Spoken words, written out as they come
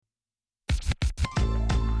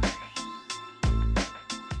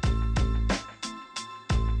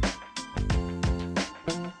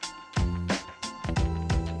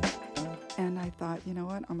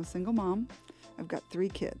what? I'm a single mom. I've got 3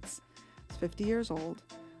 kids. It's 50 years old.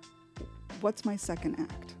 What's my second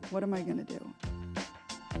act? What am I going to do?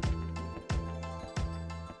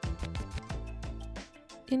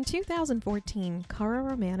 In 2014, Cara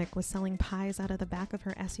Romanek was selling pies out of the back of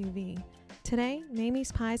her SUV. Today,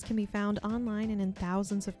 Mamie's Pies can be found online and in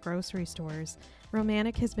thousands of grocery stores.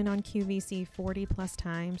 Romanek has been on QVC 40 plus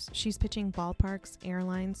times. She's pitching ballparks,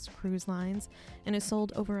 airlines, cruise lines, and has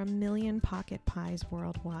sold over 1 million pocket pies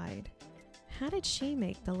worldwide. How did she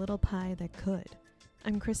make the little pie that could?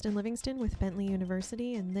 I'm Kristen Livingston with Bentley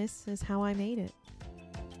University, and this is How I Made It.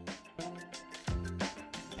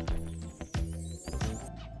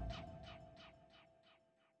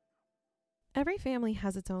 Every family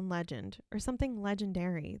has its own legend, or something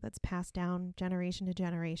legendary that's passed down generation to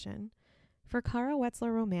generation. For Cara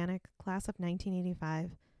Wetzler Romanek, class of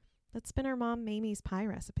 1985, that's been her mom Mamie's pie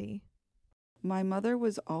recipe. My mother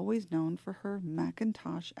was always known for her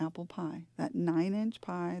Macintosh apple pie, that 9-inch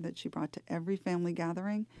pie that she brought to every family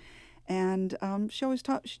gathering. And she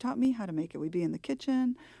taught me how to make it. We'd be in the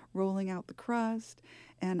kitchen, rolling out the crust,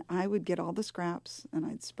 and I would get all the scraps, and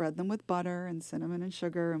I'd spread them with butter and cinnamon and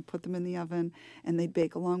sugar and put them in the oven, and they'd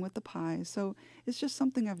bake along with the pie. So it's just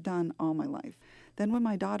something I've done all my life. Then when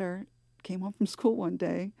my daughter came home from school one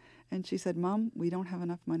day, and she said, "Mom, we don't have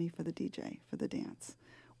enough money for the DJ, for the dance.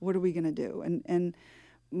 What are we going to do?" And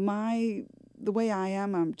the way I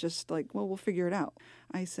am, I'm just like, well, we'll figure it out.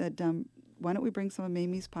 I said, why don't we bring some of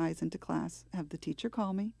Mamie's pies into class, have the teacher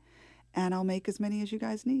call me, and I'll make as many as you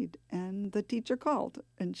guys need. And the teacher called,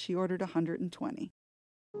 and she ordered 120.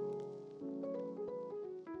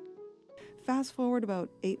 Fast forward about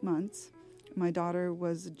 8 months, my daughter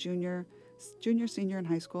was a junior, senior in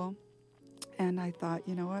high school, and I thought,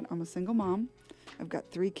 you know what, I'm a single mom. I've got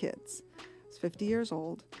 3 kids. It's 50 years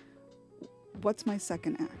old. What's my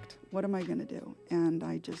second act? What am I going to do? And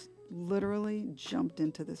I just literally jumped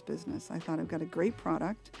into this business. I thought, I've got a great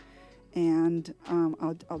product, and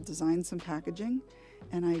I'll design some packaging.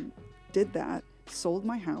 And I did that, sold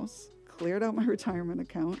my house, cleared out my retirement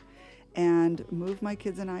account, and moved my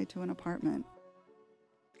kids and I to an apartment.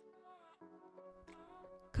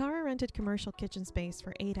 Cara rented commercial kitchen space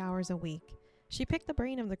for 8 hours a week. She picked the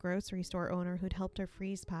brain of the grocery store owner who'd helped her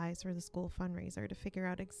freeze pies for the school fundraiser to figure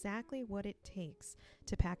out exactly what it takes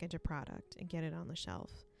to package a product and get it on the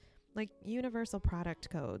shelf. Like universal product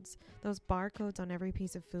codes, those barcodes on every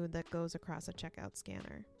piece of food that goes across a checkout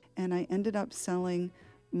scanner. And I ended up selling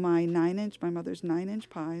my mother's 9-inch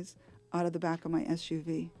pies out of the back of my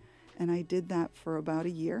SUV. And I did that for about a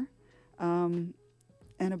year. And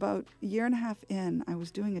about a year and a half in, I was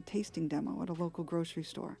doing a tasting demo at a local grocery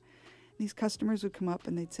store. These customers would come up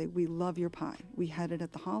and they'd say, "We love your pie. We had it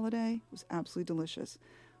at the holiday. It was absolutely delicious.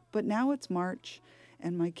 But now it's March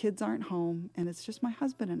and my kids aren't home and it's just my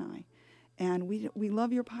husband and I. And we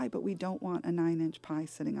love your pie, but we don't want a 9-inch pie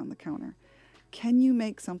sitting on the counter. Can you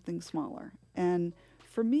make something smaller?" And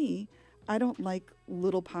for me, I don't like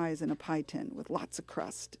little pies in a pie tin with lots of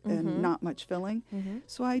crust and not much filling.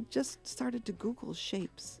 So I just started to Google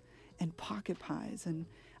shapes and pocket pies. And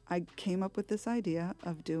I came up with this idea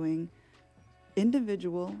of doing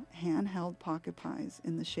individual handheld pocket pies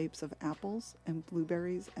in the shapes of apples and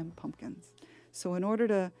blueberries and pumpkins. So in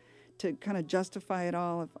order to kind of justify it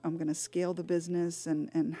all, if I'm going to scale the business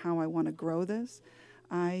and how I want to grow this,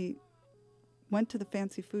 I went to the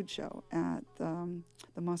Fancy Food Show at the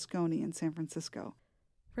Moscone in San Francisco.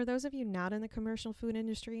 For those of you not in the commercial food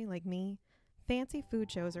industry like me, fancy food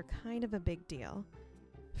shows are kind of a big deal.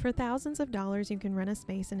 For thousands of dollars, you can rent a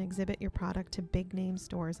space and exhibit your product to big-name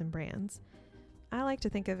stores and brands. I like to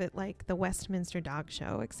think of it like the Westminster Dog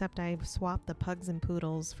Show, except I swap the pugs and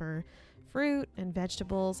poodles for fruit and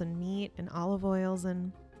vegetables and meat and olive oils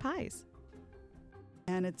and pies.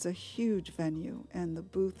 And it's a huge venue, and the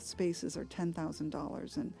booth spaces are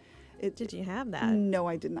 $10,000. And Did you have that? No,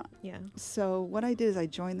 I did not. Yeah. So what I did is I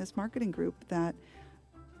joined this marketing group that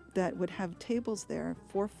would have tables there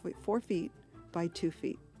 4 feet by 2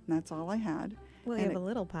 feet. And that's all I had. Well, you have a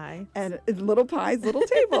little pie. And little pies, little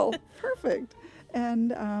table. Perfect.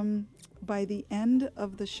 And by the end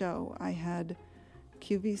of the show, I had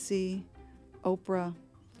QVC, Oprah,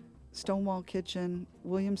 Stonewall Kitchen,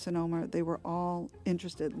 Williams-Sonoma. They were all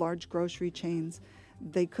interested, large grocery chains.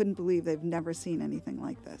 They couldn't believe they've never seen anything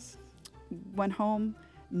like this. Went home,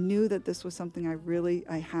 knew that this was something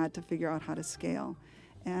I had to figure out how to scale.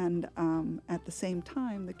 And at the same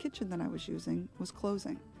time, the kitchen that I was using was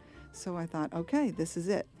closing. So I thought, okay, this is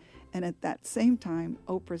it. And at that same time,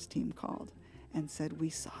 Oprah's team called and said, "We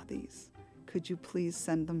saw these. Could you please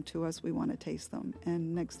send them to us? We want to taste them."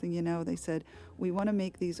 And next thing you know, they said, "We want to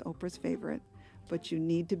make these Oprah's favorite, but you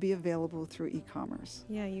need to be available through e-commerce.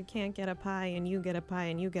 Yeah, you can't get a pie and you get a pie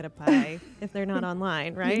and you get a pie if they're not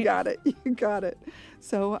online, right? You got it. You got it.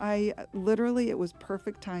 So it was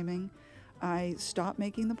perfect timing. I stopped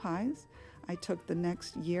making the pies. I took the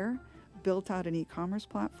next year, built out an e-commerce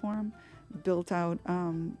platform, built out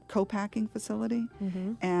co-packing facility,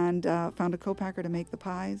 and found a co-packer to make the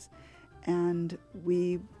pies. And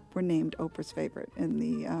we were named Oprah's favorite in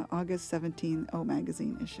the August 17 O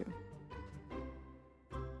Magazine issue.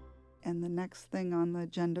 And the next thing on the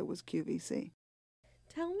agenda was QVC.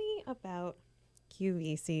 Tell me about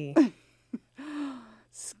QVC.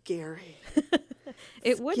 Scary.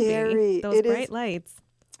 It would Scary. be. Those It bright is, lights.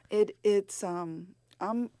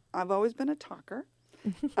 I've always been a talker,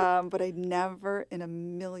 but I never in a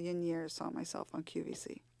million years saw myself on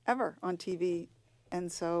QVC, ever on TV.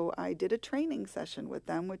 And so I did a training session with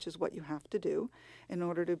them, which is what you have to do in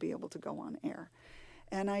order to be able to go on air.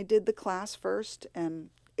 And I did the class first and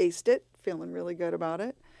aced it, feeling really good about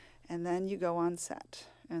it. And then you go on set.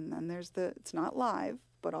 And then it's not live,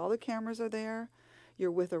 but all the cameras are there.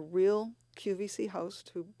 You're with a real QVC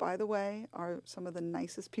host who, by the way, are some of the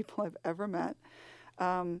nicest people I've ever met.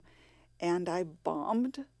 And I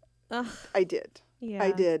bombed. Ugh. I did. Yeah.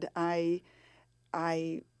 I did. I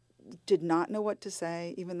did not know what to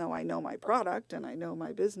say, even though I know my product and I know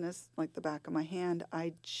my business like the back of my hand.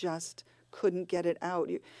 I just couldn't get it out.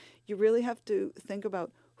 You really have to think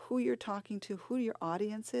about who you're talking to, who your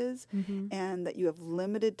audience is, and that you have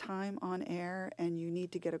limited time on air and you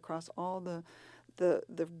need to get across all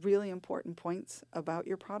the really important points about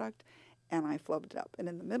your product. And I flubbed it up. And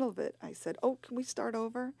in the middle of it, I said, "Oh, can we start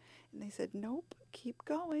over?" And they said, "Nope, keep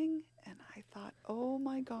going." And I thought, oh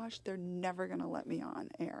my gosh, they're never going to let me on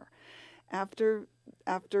air. After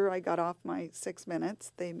I got off my 6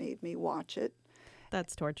 minutes, they made me watch it.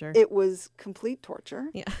 That's torture. It was complete torture.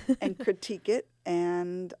 Yeah. And critique it.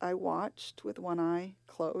 And I watched with one eye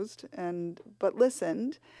closed, but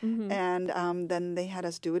listened. And then they had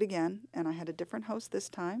us do it again. And I had a different host this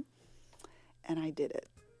time. And I did it.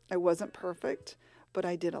 I wasn't perfect, but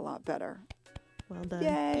I did a lot better. Well done.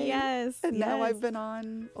 Yay. Yes. And yes. now I've been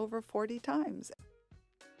on over 40 times.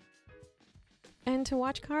 And to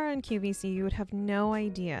watch Cara on QVC, you would have no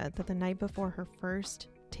idea that the night before her first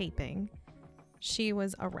taping, she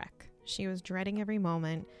was a wreck. She was dreading every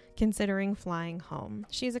moment, considering flying home.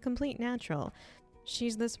 She's a complete natural.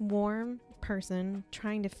 She's this warm person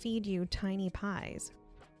trying to feed you tiny pies.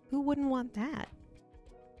 Who wouldn't want that?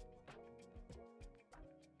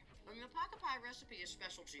 The pocket pie recipe is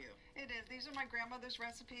special to you. It is. These are my grandmother's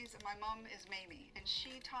recipes, and my mom is Mamie, and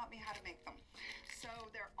she taught me how to make them. So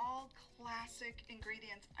they're all classic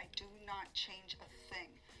ingredients. I do not change a thing.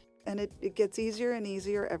 And it gets easier and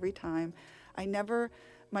easier every time.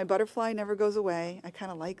 My butterfly never goes away. I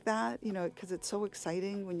kind of like that, because it's so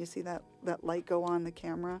exciting when you see that light go on the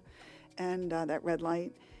camera and that red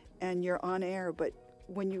light, and you're on air. But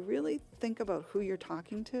when you really think about who you're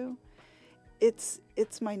talking to, it's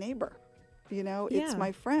my neighbor. It's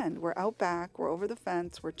my friend. We're out back. We're over the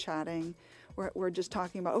fence. We're chatting. We're just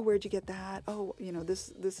talking about, oh, where'd you get that? Oh,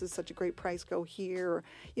 this is such a great price. Go here.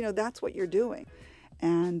 That's what you're doing.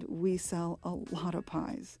 And we sell a lot of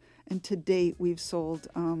pies. And to date, we've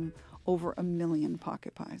sold over 1 million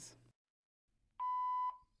pocket pies.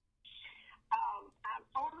 I've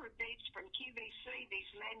ordered these from QVC,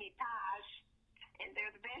 these Mamie pies, and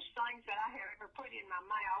they're the best things that I have ever put in my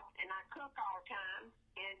mouth. And I cook all the time,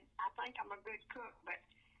 and I think I'm a good cook, but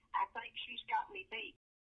I think she's got me beat.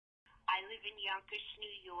 I live in Yonkers,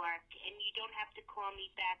 New York, and you don't have to call me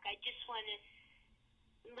back. I just want to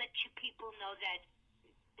let you people know that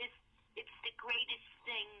it's the greatest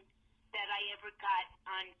thing that I ever got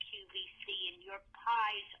on QVC, and your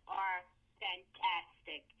pies are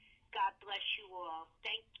fantastic. God bless you all.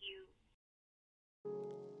 Thank you.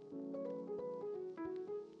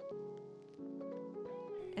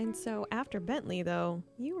 And so after Bentley, though,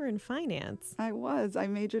 you were in finance. I was. I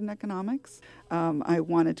majored in economics. I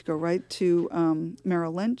wanted to go right to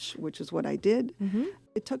Merrill Lynch, which is what I did.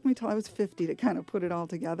 It took me till I was 50 to kind of put it all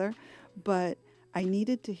together, but I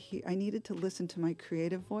needed to listen to my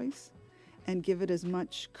creative voice and give it as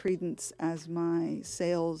much credence as my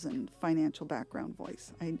sales and financial background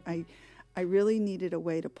voice. I really needed a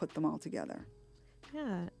way to put them all together.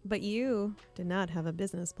 Yeah, but you did not have a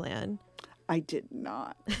business plan. I did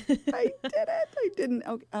not. I didn't.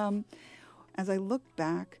 As I look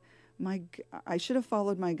back, I should have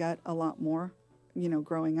followed my gut a lot more,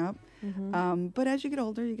 growing up. But as you get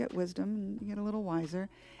older, you get wisdom and you get a little wiser.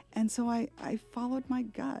 And so I followed my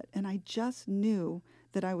gut, and I just knew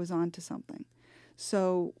that I was onto something.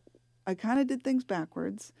 So I kind of did things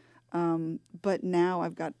backwards. But now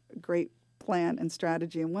I've got a great plan and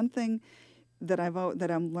strategy. And one thing that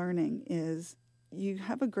I'm learning is you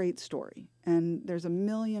have a great story, and there's a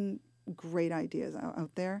million great ideas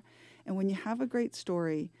out there. And when you have a great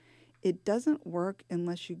story, it doesn't work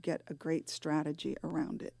unless you get a great strategy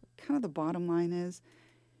around it. Kind of the bottom line is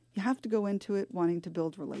you have to go into it wanting to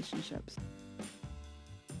build relationships.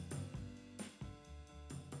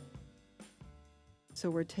 So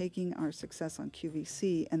we're taking our success on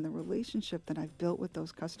QVC and the relationship that I've built with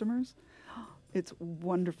those customers. It's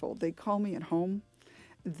wonderful. They call me at home.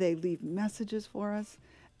 They leave messages for us,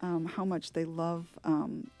 how much they love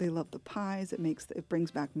the pies. It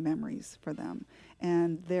brings back memories for them.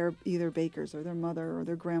 And they're either bakers, or their mother or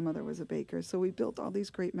their grandmother was a baker. So we built all these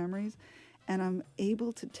great memories. And I'm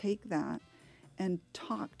able to take that and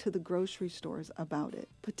talk to the grocery stores about it.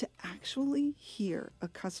 But to actually hear a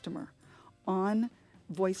customer on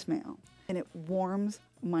voicemail, and it warms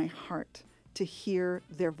my heart to hear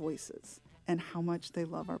their voices and how much they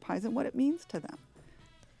love our pies and what it means to them.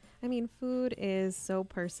 I mean, food is so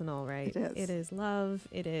personal, right? It is. It is love.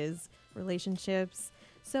 It is relationships.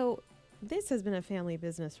 So this has been a family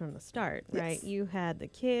business from the start, right? Yes. You had the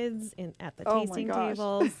kids at the Oh my tasting gosh.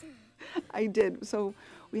 tables. I did. So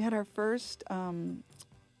we had our first, I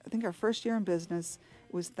think our first year in business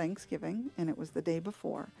was Thanksgiving, and it was the day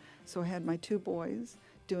before. So I had my two boys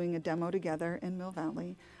doing a demo together in Mill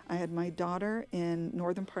Valley. I had my daughter in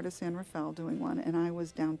northern part of San Rafael doing one, and I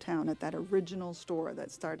was downtown at that original store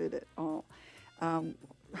that started it all,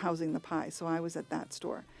 housing the pie. So I was at that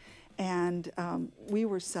store. And we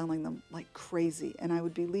were selling them like crazy. And I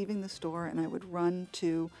would be leaving the store, and I would run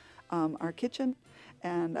to our kitchen,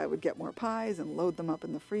 and I would get more pies and load them up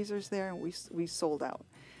in the freezers there, and we sold out.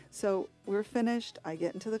 So we're finished. I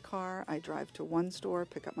get into the car. I drive to one store,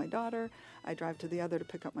 pick up my daughter. I drive to the other to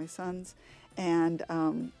pick up my sons. And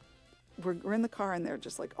we're in the car, and they're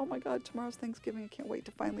just like, oh my God, tomorrow's Thanksgiving. I can't wait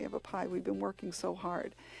to finally have a pie. We've been working so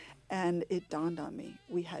hard. And it dawned on me,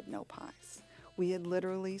 we had no pies. We had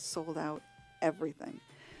literally sold out everything.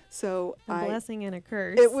 So A blessing and a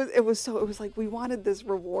curse. It was like we wanted this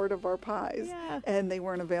reward of our pies, Yeah. and they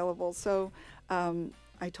weren't available. So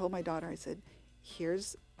I told my daughter, I said,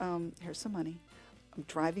 here's some money. I'm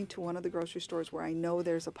driving to one of the grocery stores where I know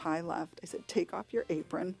there's a pie left. I said, take off your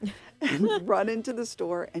apron and run into the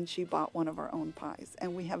store. And she bought one of our own pies,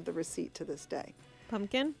 and we have the receipt to this day.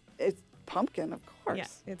 Pumpkin? It's pumpkin, of course.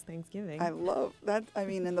 Yeah, it's Thanksgiving. I love that. I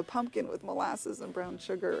mean, and the pumpkin with molasses and brown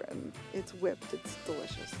sugar, and it's whipped. It's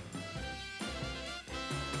delicious.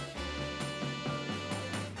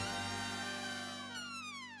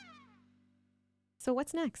 So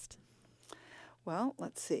what's next? Well,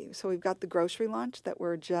 let's see. So we've got the grocery launch that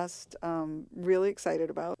we're just really excited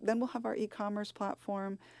about. Then we'll have our e-commerce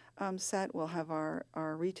platform set. We'll have our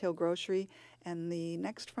retail grocery. And the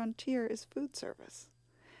next frontier is food service.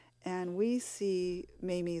 And we see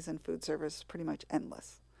Mamie's and food service pretty much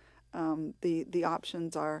endless. The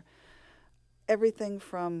options are everything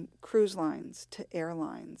from cruise lines to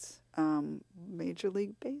airlines, Major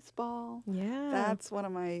League Baseball. Yeah. That's one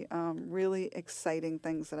of my really exciting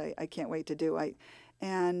things that I can't wait to do.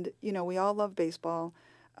 And we all love baseball.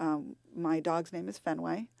 My dog's name is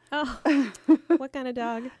Fenway. Oh, what kind of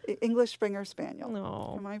dog? English Springer Spaniel.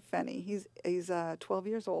 No. My Fenny. He's 12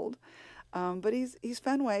 years old. But he's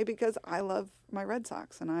Fenway because I love my Red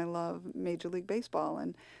Sox, and I love Major League Baseball,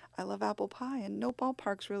 and I love apple pie. And no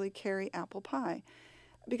ballparks really carry apple pie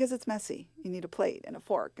because it's messy. You need a plate and a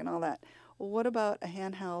fork and all that. Well, what about a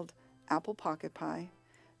handheld apple pocket pie?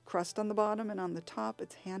 Crust on the bottom and on the top,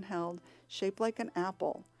 it's handheld, shaped like an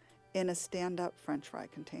apple in a stand-up French fry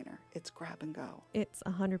container. It's grab and go. It's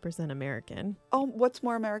 100% American. Oh, what's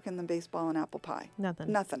more American than baseball and apple pie?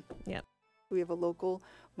 Nothing. Nothing. Yep. We have a local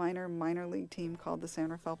minor league team called the San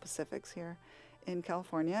Rafael Pacifics here in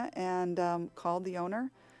California, and called the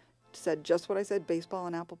owner, said just what I said, baseball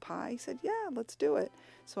and apple pie. He said, yeah, let's do it.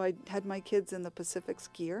 So I had my kids in the Pacifics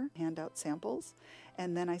gear, hand out samples,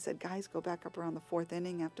 and then I said, guys, go back up around the fourth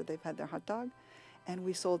inning after they've had their hot dog, and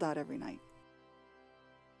we sold out every night.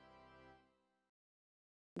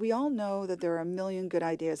 We all know that there are a million good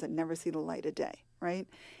ideas that never see the light of day, right?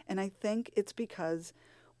 And I think it's because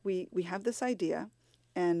we have this idea,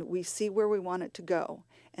 and we see where we want it to go,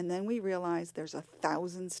 and then we realize there's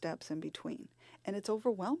 1,000 steps in between, and it's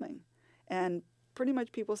overwhelming. And pretty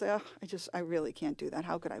much people say, oh, I really can't do that.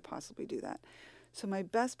 How could I possibly do that? So my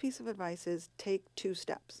best piece of advice is take 2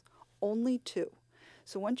 steps, only 2.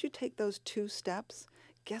 So once you take those 2 steps,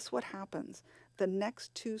 guess what happens? The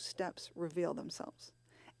next 2 steps reveal themselves.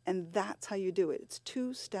 And that's how you do it. It's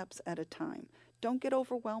 2 steps at a time. Don't get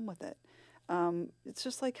overwhelmed with it. It's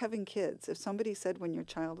just like having kids. If somebody said when your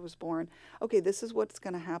child was born, okay, this is what's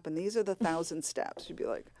going to happen. These are the 1,000 steps. You'd be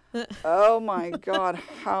like, oh my God,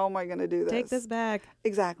 how am I going to do this? Take this back.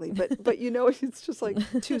 Exactly. But you know, it's just like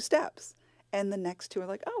 2 steps. And the next 2 are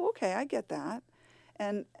like, oh, okay, I get that.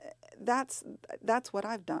 And that's what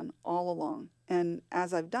I've done all along. And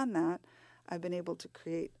as I've done that, I've been able to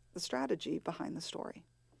create the strategy behind the story.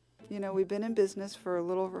 You know, we've been in business for a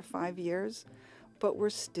little over 5 years, but we're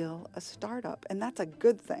still a startup, and that's a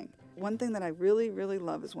good thing. One thing that I really, really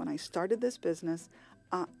love is when I started this business,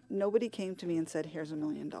 nobody came to me and said, here's $1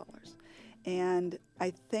 million. And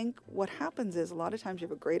I think what happens is a lot of times you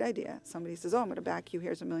have a great idea. Somebody says, oh, I'm going to back you,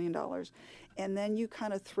 here's $1 million. And then you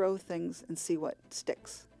kind of throw things and see what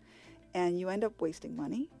sticks. And you end up wasting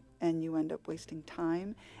money, and you end up wasting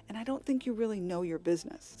time. And I don't think you really know your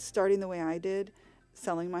business. Starting the way I did,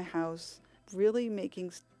 selling my house, really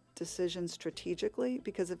making decisions strategically,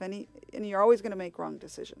 because and you're always going to make wrong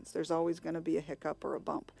decisions. There's always going to be a hiccup or a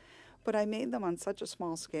bump. But I made them on such a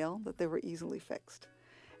small scale that they were easily fixed.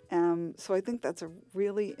 So I think that's a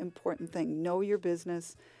really important thing. Know your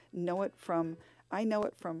business. I know it from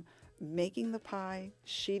making the pie,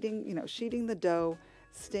 sheeting the dough,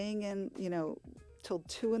 staying in, till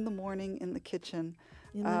 2 a.m. in the kitchen.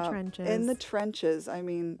 In the trenches. In the trenches. I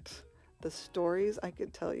mean, the stories, I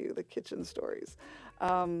could tell you, the kitchen stories.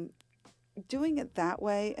 Doing it that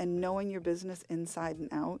way and knowing your business inside and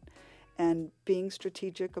out and being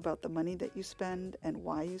strategic about the money that you spend and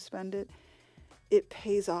why you spend it, it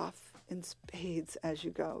pays off in spades as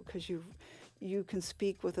you go, because you can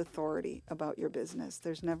speak with authority about your business.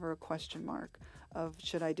 There's never a question mark of,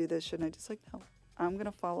 should I do this? Shouldn't I? Just like, no, I'm going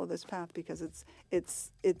to follow this path because it's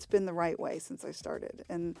been the right way since I started.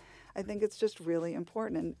 And I think it's just really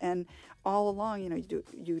important. And all along, you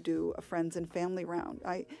do a friends and family round.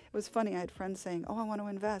 It was funny. I had friends saying, oh, I want to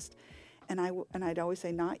invest. And I'd always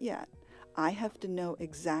say, not yet. I have to know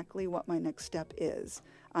exactly what my next step is.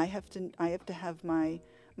 I have to have my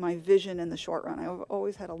vision in the short run. I've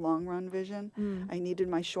always had a long run vision. I needed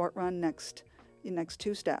my short run next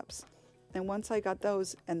 2 steps. And once I got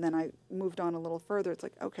those, and then I moved on a little further, it's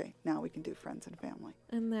like, okay, now we can do friends and family.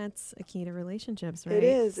 And that's a key to relationships, right? It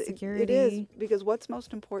is. Security. It is, because what's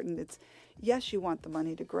most important, yes, you want the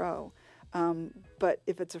money to grow, but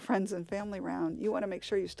if it's a friends and family round, you want to make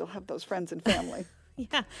sure you still have those friends and family.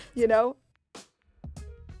 Yeah.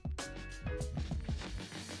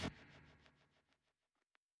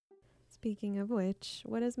 Speaking of which,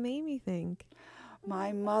 what does Mamie think?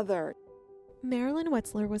 My mother. Marilyn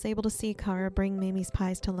Wetzler was able to see Cara bring Mamie's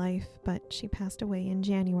Pies to life, but she passed away in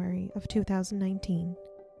January of 2019.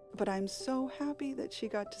 But I'm so happy that she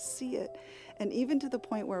got to see it. And even to the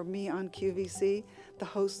point where me on QVC, the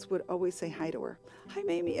hosts would always say hi to her. Hi,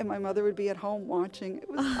 Mamie. And my mother would be at home watching. It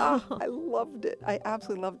was, I loved it. I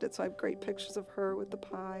absolutely loved it. So I have great pictures of her with the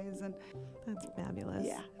pies. And that's fabulous.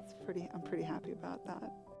 Yeah, I'm pretty happy about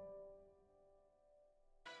that.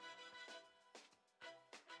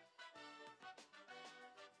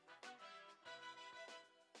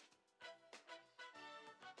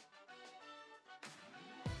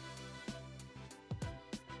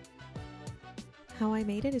 How I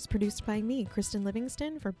Made It is produced by me, Kristen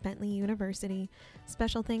Livingston, for Bentley University.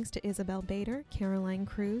 Special thanks to Isabel Bader, Caroline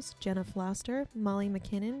Cruz, Jenna Floster, Molly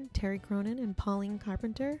McKinnon, Terry Cronin, and Pauline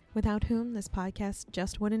Carpenter, without whom this podcast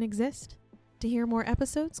just wouldn't exist. To hear more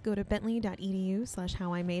episodes, go to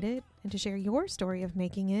bentley.edu/howimadeit, and to share your story of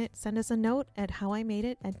making it, send us a note at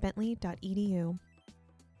howimadeit@bentley.edu.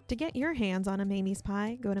 To get your hands on a Mamie's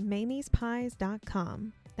Pie, go to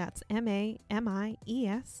mamiespies.com. That's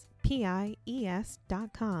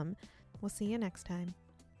MAMIESPIES.com. We'll see you next time.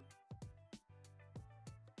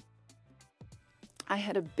 I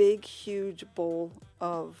had a big, huge bowl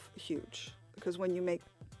of huge, because when you make,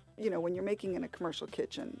 when you're making in a commercial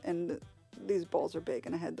kitchen, and these bowls are big,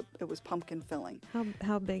 and it was pumpkin filling.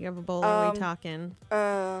 How big of a bowl are we talking?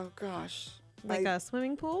 Oh gosh. Like a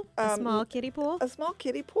swimming pool? A small kiddie pool? A small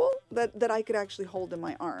kiddie pool that I could actually hold in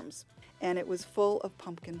my arms. And it was full of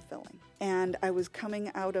pumpkin filling. And I was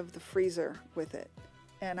coming out of the freezer with it.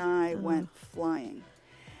 And I went flying.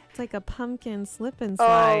 It's like a pumpkin slip and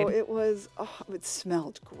slide. It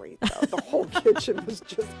smelled great though. The whole kitchen was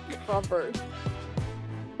just covered.